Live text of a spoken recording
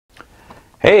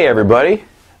Hey everybody,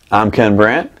 I'm Ken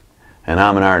Brant, and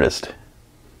I'm an artist.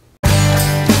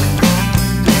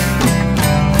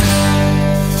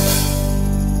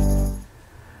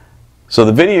 So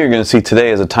the video you're going to see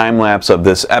today is a time lapse of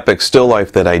this epic still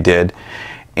life that I did,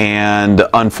 and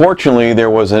unfortunately there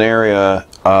was an area,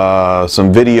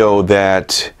 some video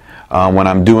that when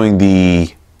I'm doing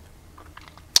the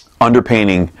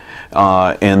underpainting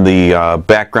in the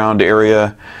background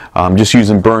area, I'm just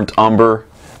using burnt umber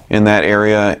in that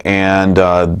area, and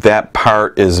that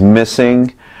part is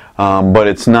missing, but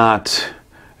it's nothing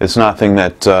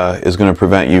that is going to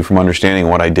prevent you from understanding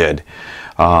what I did.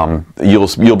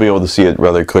 You'll be able to see it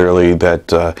rather clearly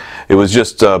that it was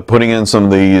just putting in some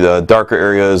of the darker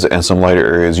areas and some lighter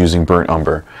areas using burnt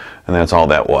umber, and that's all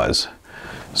that was.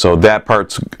 So that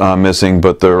part's missing,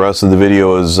 but the rest of the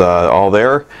video is all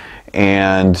there.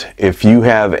 And if you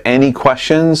have any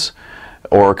questions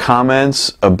or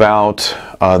comments about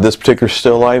this particular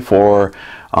still life or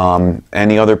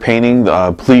any other painting,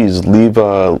 please leave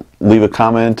a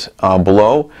comment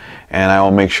below, and I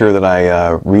will make sure that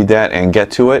I read that and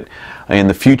get to it. In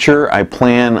the future, I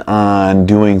plan on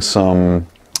doing some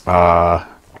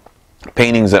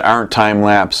paintings that aren't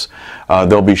time-lapse.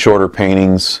 They'll be shorter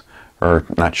paintings, or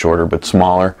not shorter, but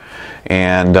smaller,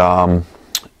 and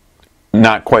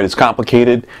not quite as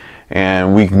complicated.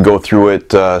 And we can go through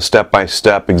it step by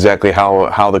step, exactly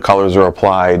how the colors are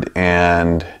applied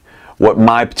and what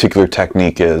my particular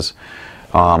technique is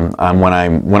when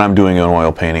I'm doing an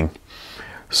oil painting.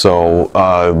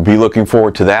 So be looking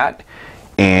forward to that.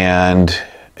 And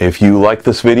if you like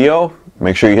this video,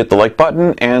 make sure you hit the like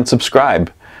button and subscribe.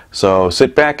 So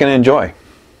sit back and enjoy.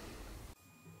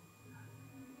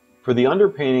 For the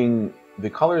underpainting, the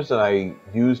colors that I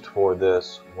used for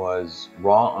this was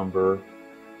raw umber,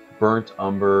 burnt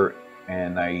umber,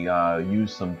 and I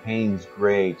used some Payne's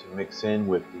gray to mix in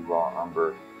with the raw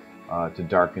umber to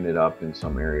darken it up in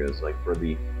some areas, like for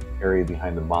the area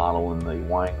behind the bottle and the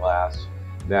wine glass.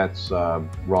 That's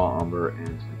raw umber and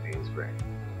some Payne's gray.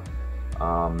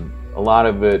 A lot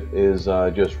of it is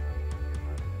just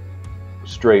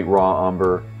straight raw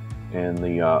umber in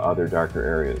the other darker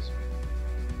areas.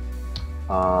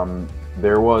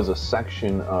 There was a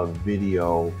section of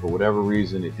video, for whatever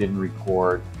reason it didn't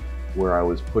record, where I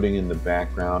was putting in the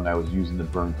background. I was using the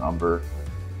burnt umber,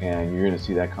 and you're going to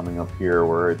see that coming up here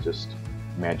where it just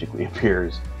magically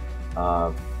appears.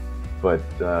 But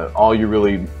all you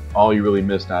really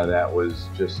missed out of that was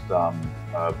just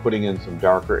putting in some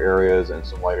darker areas and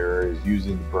some lighter areas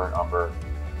using the burnt umber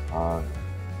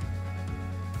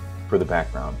for the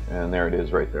background, and there it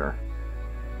is right there.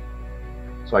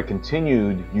 So I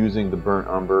continued using the burnt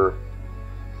umber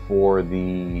for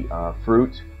the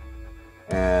fruit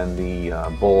and the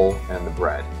bowl and the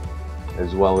bread,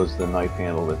 as well as the knife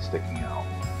handle that's sticking out.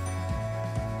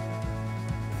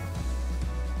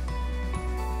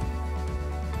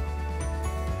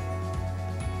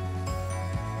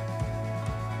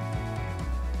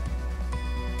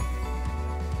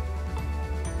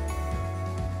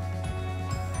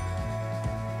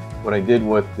 What I did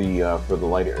with the for the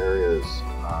lighter areas,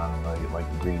 like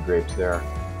the green grapes there,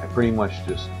 I pretty much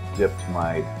just dipped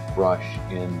my brush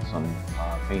in some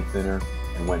paint thinner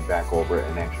and went back over it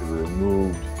and actually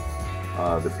removed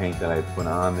the paint that I put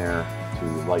on there to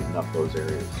lighten up those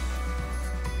areas.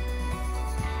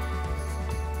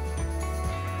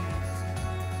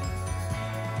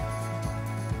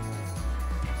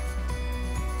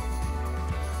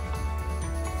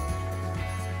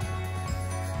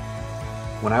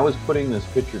 When I was putting this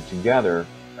picture together,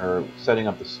 or setting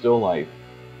up the still life,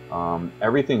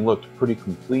 everything looked pretty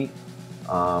complete.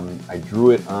 I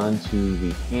drew it onto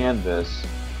the canvas,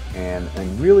 and I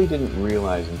really didn't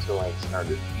realize until I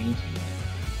started painting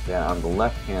that on the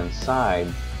left-hand side,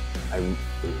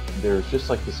 there's just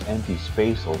like this empty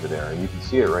space over there, and you can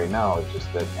see it right now. It's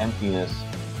just that emptiness.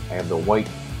 I have the white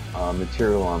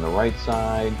material on the right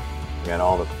side. I got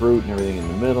all the fruit and everything in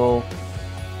the middle.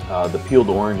 The peeled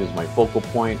orange is my focal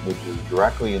point, which is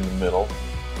directly in the middle,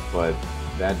 but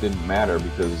that didn't matter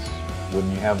because when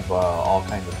you have all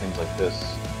kinds of things like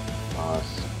this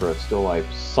for a still life,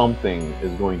 something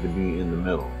is going to be in the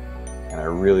middle, and I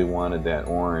really wanted that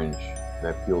orange,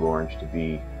 that peeled orange, to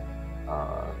be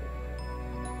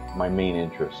my main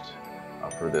interest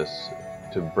for this,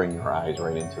 to bring your eyes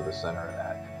right into the center of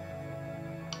that.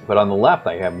 But on the left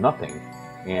I have nothing,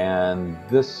 and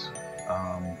this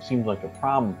seemed like a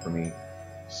problem for me.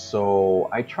 So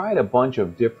I tried a bunch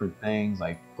of different things.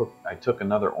 I took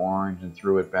another orange and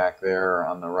threw it back there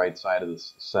on the right side of the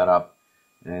setup,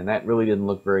 and that really didn't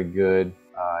look very good.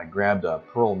 I grabbed a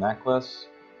pearl necklace,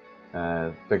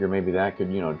 figured maybe that could,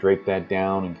 drape that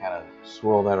down and kind of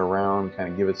swirl that around, kind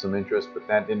of give it some interest, but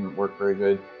that didn't work very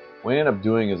good. What I ended up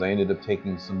doing is I ended up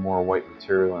taking some more white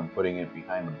material and putting it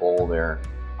behind the bowl there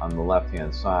on the left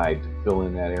hand side to fill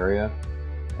in that area.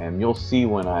 And you'll see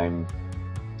when I'm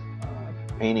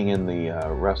painting in the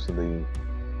rest of the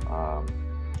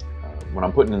when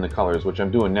I'm putting in the colors, which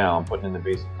I'm doing now, I'm putting in the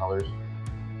basic colors.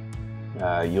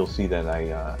 You'll see that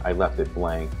I left it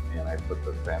blank and I put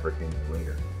the fabric in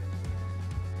later.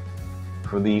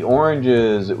 For the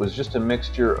oranges, it was just a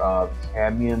mixture of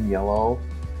cadmium yellow,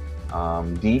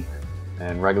 deep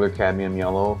and regular cadmium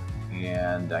yellow,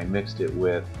 and I mixed it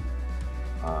with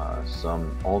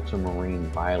some ultramarine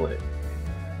violet,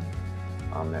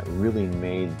 and that really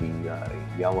made the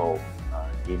yellow,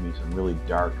 gave me some really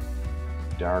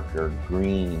darker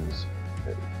greens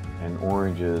and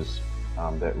oranges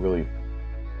that really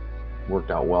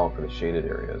worked out well for the shaded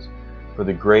areas. For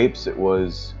the grapes, it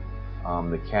was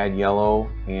the cad yellow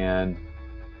and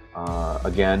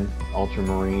again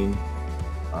ultramarine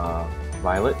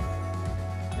violet,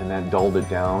 and that dulled it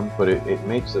down, but it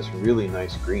makes this really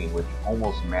nice green which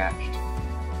almost matched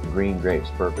the green grapes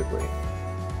perfectly.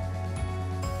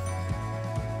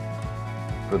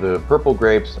 For the purple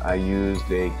grapes, I used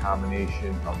a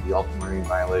combination of the ultramarine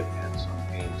violet and some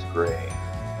Payne's gray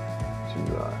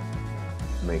to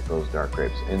make those dark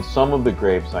grapes. In some of the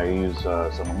grapes, I use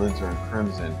some alizarin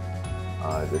crimson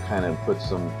to kind of put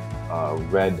some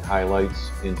red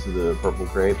highlights into the purple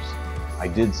grapes. I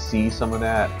did see some of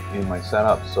that in my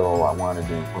setup, so I wanted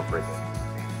to incorporate that.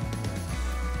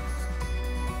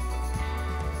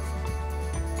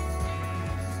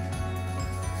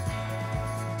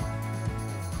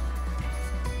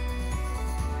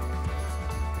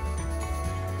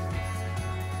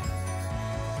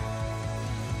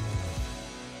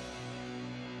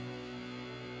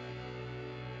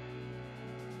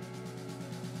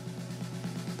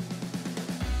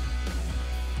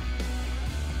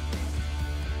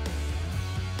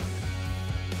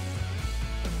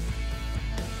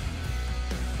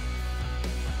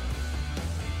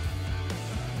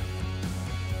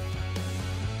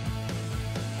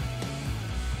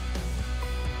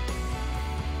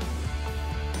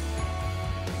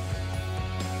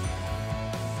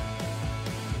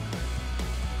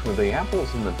 For the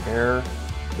apples and the pear,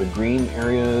 the green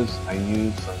areas, I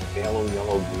used some phthalo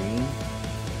yellow green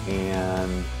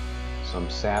and some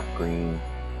sap green,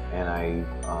 and I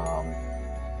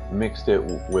mixed it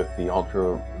with the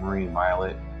ultramarine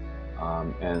violet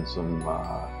and some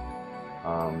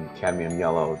cadmium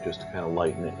yellow just to kind of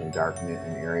lighten it and darken it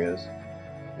in areas,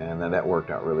 and that worked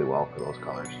out really well for those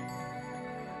colors.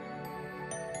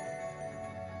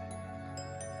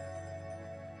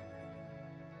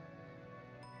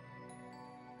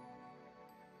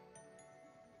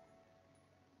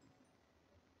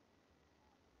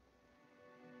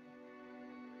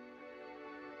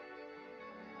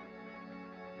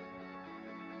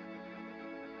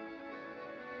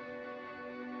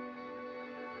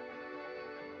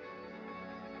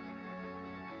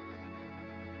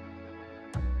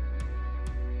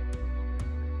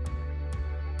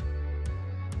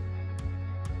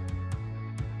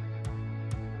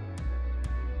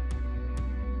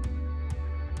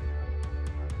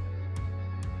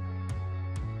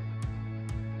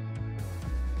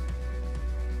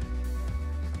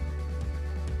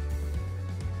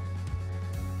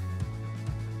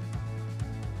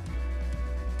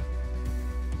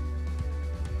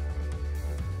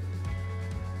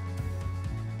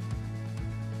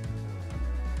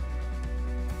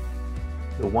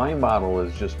 The wine bottle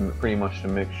is just pretty much a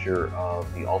mixture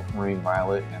of the ultramarine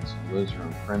violet and some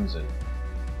alizarin crimson,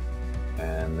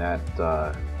 and that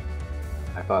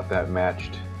I thought that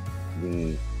matched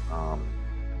the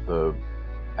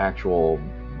actual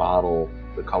bottle,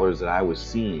 the colors that I was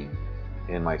seeing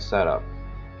in my setup,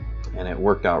 and it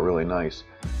worked out really nice.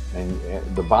 And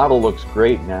the bottle looks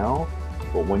great now,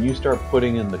 but when you start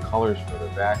putting in the colors for the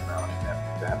background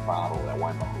in that bottle, that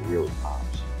wine bottle really pops.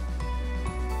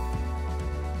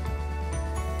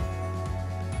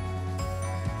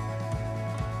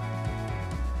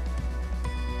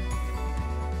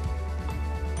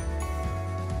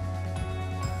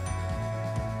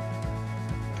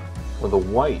 For the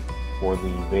white, for the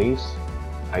base,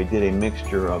 I did a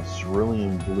mixture of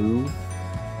cerulean blue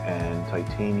and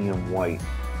titanium white,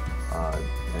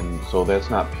 and so that's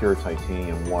not pure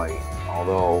titanium white.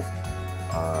 Although,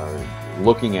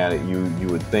 looking at it, you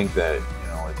would think that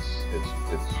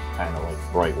it's kind of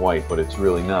like bright white, but it's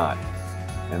really not.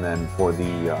 And then for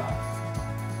the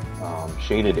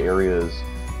shaded areas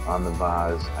on the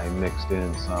vase, I mixed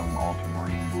in some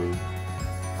ultramarine blue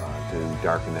to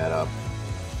darken that up.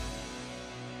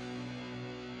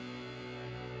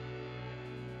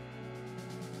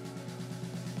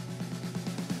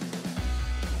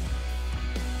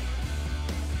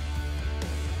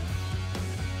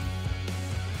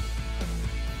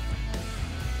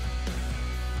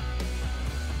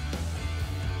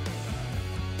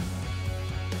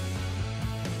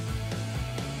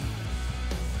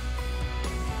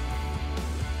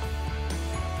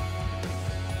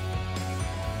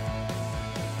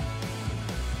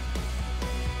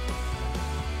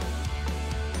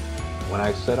 when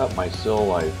I set up my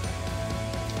sill,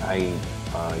 I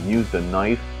used a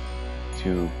knife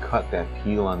to cut that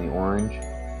peel on the orange,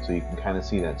 so you can kind of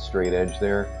see that straight edge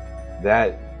there.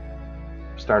 That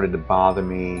started to bother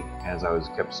me as I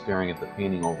kept staring at the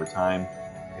painting over time,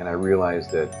 and I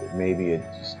realized that maybe it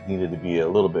just needed to be a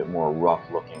little bit more rough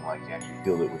looking, like you actually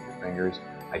peeled it with your fingers.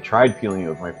 I tried peeling it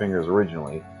with my fingers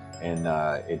originally, and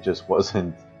it just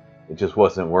wasn't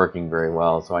working very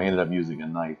well, so I ended up using a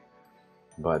knife.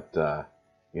 But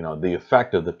you know, the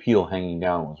effect of the peel hanging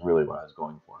down was really what I was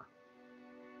going for.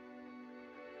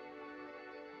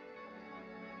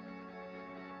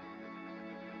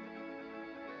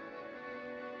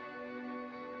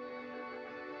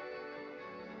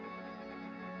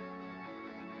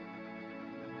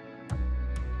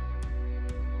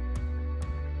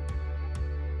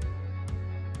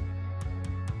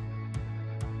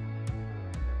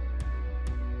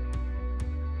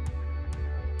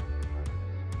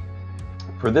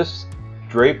 For this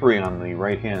drapery on the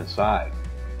right hand side,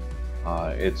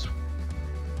 it's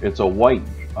a white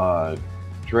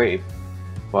drape,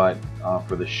 but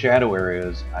for the shadow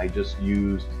areas I just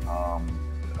used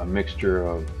a mixture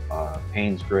of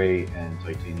Payne's gray and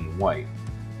titanium white.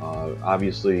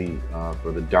 Obviously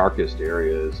for the darkest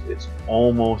areas it's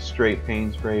almost straight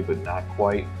Payne's gray, but not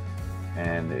quite,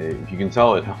 and if you can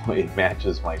tell, it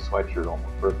matches my sweatshirt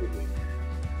almost perfectly.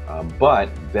 But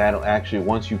that'll actually,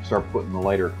 once you start putting the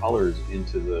lighter colors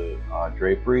into the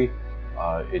drapery,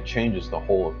 it changes the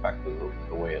whole effect of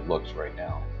the way it looks right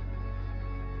now.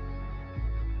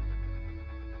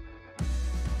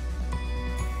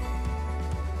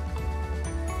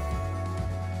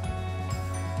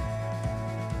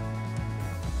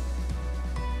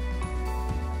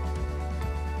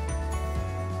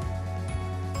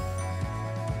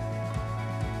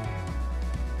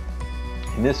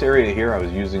 In this area here, I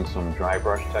was using some dry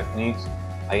brush techniques.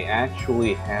 I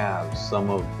actually have some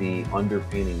of the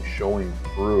underpainting showing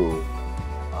through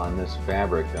on this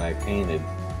fabric that I painted,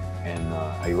 and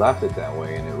I left it that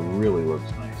way, and it really looks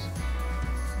nice.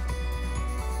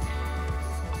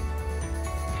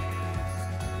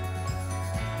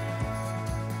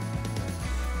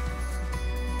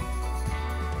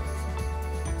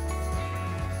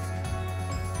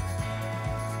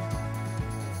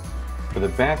 For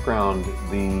the background,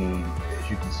 as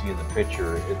you can see in the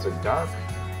picture, it's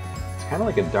kind of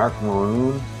like a dark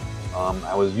maroon.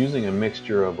 I was using a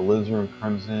mixture of alizarin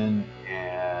crimson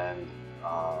and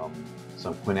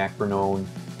some quinacridone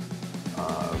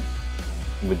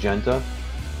magenta,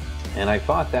 and I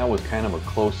thought that was kind of a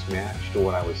close match to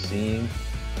what I was seeing,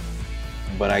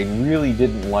 but I really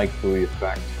didn't like the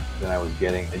effect that I was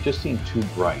getting. It just seemed too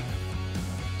bright,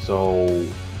 so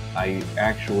I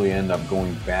actually end up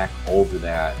going back over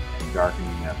that and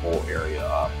darkening that whole area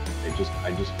up.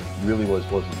 I just really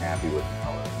wasn't happy with the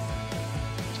color.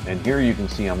 And here you can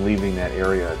see I'm leaving that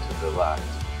area to the left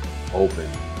open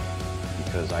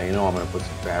because I know I'm going to put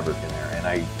some fabric in there.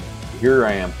 And here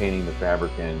I am painting the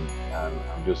fabric in.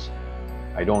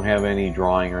 I don't have any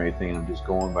drawing or anything. I'm just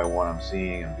going by what I'm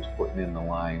seeing. I'm just putting in the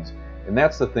lines. And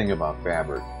that's the thing about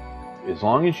fabric. As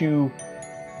long as you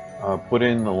put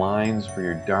in the lines for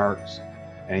your darks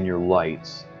and your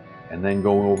lights, and then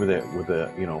go over that with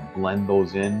blend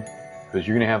those in, because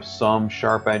you're going to have some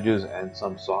sharp edges and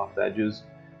some soft edges,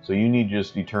 so you need to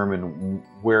just determine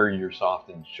where your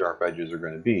soft and sharp edges are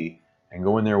going to be, and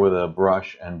go in there with a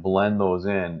brush and blend those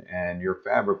in, and your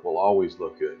fabric will always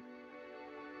look good.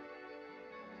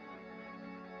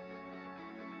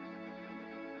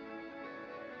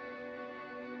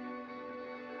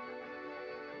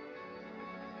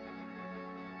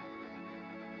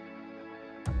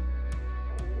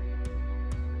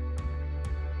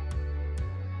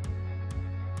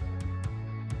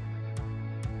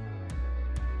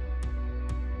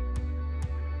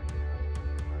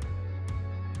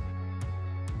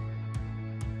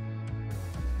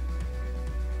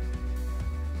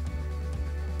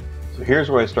 So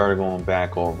here's where I started going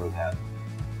back over that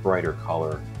brighter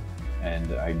color,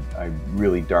 and I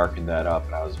really darkened that up,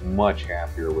 and I was much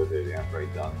happier with it after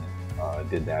I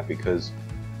did that, because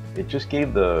it just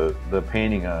gave the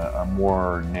painting a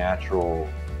more natural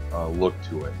look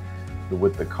to it.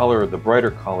 With the color, the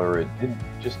brighter color, it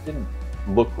just didn't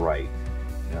look right.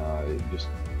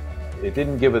 It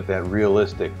didn't give it that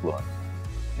realistic look,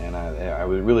 and I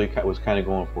was kind of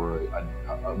going for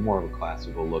a more of a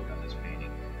classical look on this painting.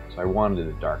 So I wanted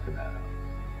to darken that up.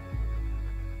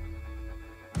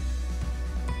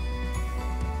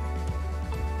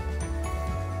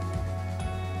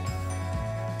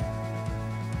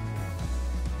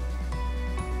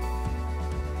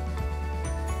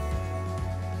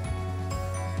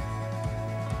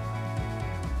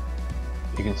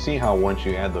 You can see how once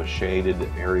you add those shaded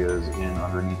areas in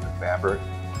underneath the fabric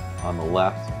on the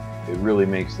left, it really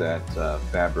makes that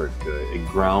fabric, it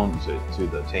grounds it to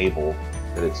the table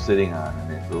that it's sitting on,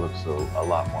 and it looks a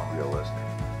lot more realistic.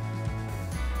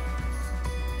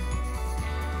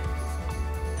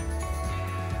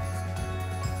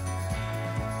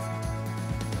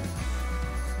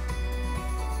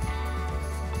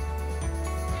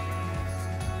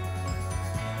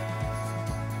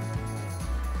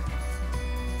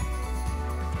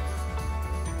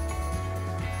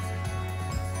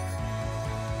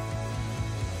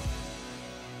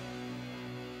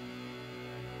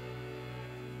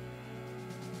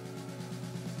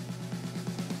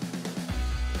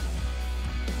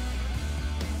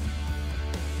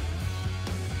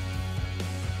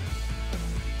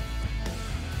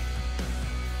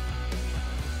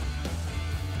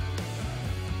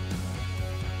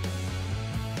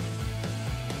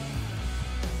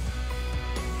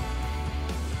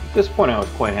 At this point, I was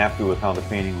quite happy with how the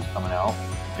painting was coming out,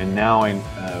 and now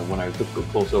when I took a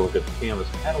closer look at the canvas,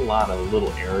 I had a lot of little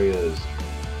areas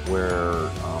where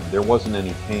there wasn't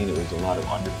any paint. It was a lot of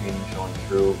underpainting showing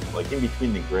through, like in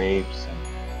between the grapes and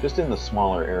just in the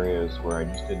smaller areas where I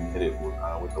just didn't hit it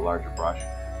with the larger brush.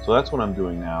 So that's what I'm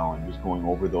doing now. I'm just going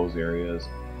over those areas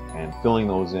and filling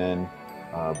those in,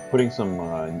 putting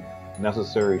some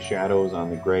necessary shadows on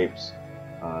the grapes,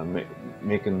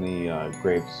 making the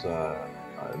grapes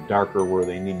darker where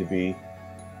they need to be.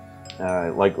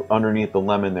 Like underneath the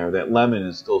lemon there, that lemon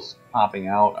is still popping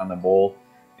out on the bowl,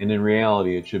 and in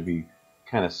reality it should be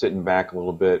kind of sitting back a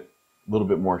little bit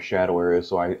more shadow area,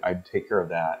 so I take care of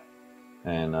that.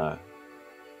 And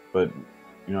but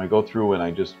you know, I go through and I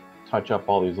just touch up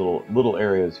all these little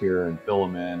areas here and fill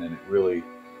them in, and it really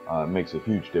makes a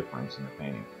huge difference in the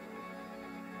painting.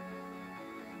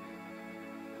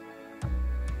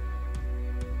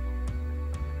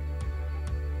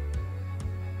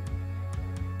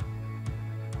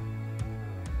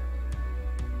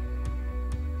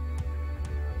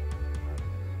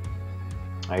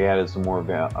 I added some more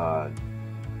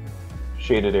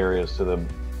shaded areas to the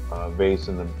vase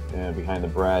and the behind the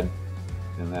bread,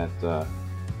 and that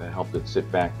helped it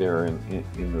sit back there in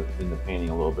the painting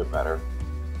a little bit better.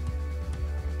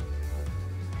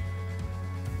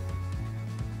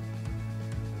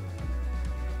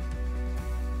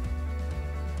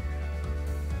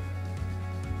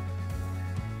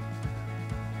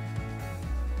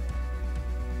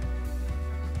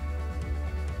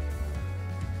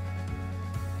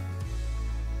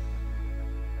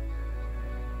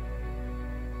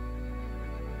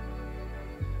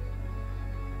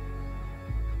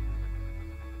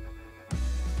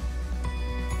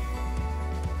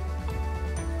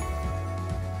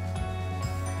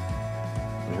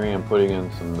 Here I am putting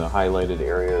in some of the highlighted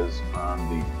areas on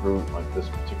the fruit, like this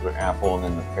particular apple, and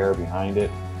then the pear behind it.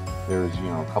 There's, you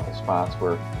know, a couple spots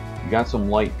where you got some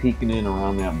light peeking in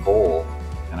around that bowl,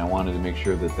 and I wanted to make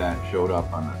sure that that showed up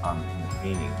in the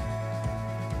painting.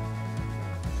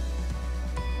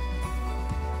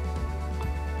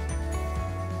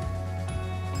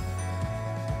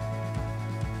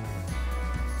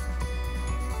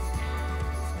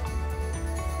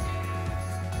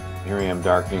 Here I am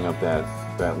darkening up that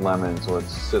lemon so it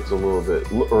sits a little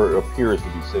bit, or it appears to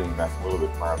be sitting back a little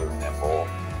bit farther in that bowl,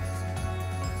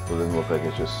 so it doesn't look like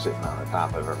it's just sitting on the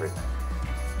top of everything.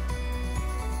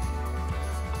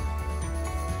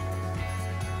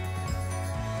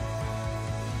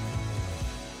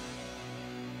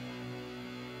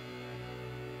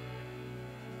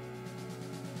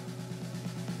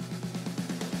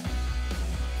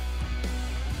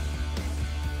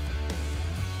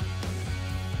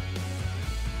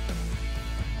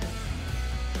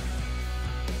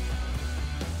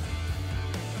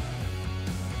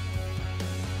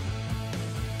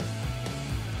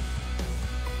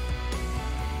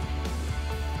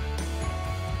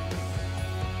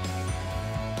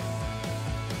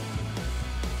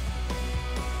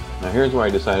 Now here's where I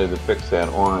decided to fix that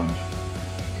orange,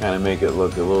 kind of make it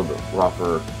look a little bit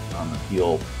rougher on the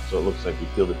peel, so it looks like we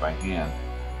peeled it by hand,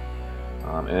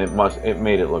 and it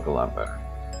made it look a lot better.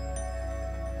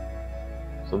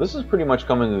 So this is pretty much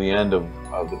coming to the end of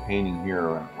the painting here,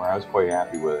 where I was quite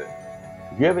happy with it.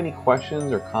 If you have any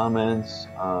questions or comments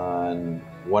on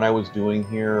what I was doing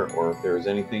here, or if there's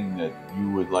anything that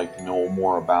you would like to know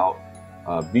more about,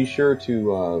 be sure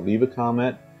to leave a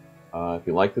comment. If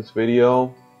you like this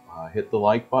video, hit the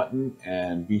like button,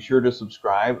 and be sure to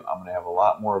subscribe. I'm going to have a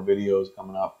lot more videos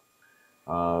coming up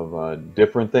of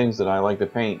different things that I like to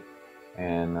paint,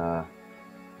 and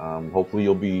hopefully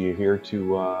you'll be here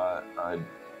to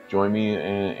join me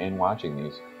in watching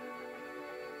these.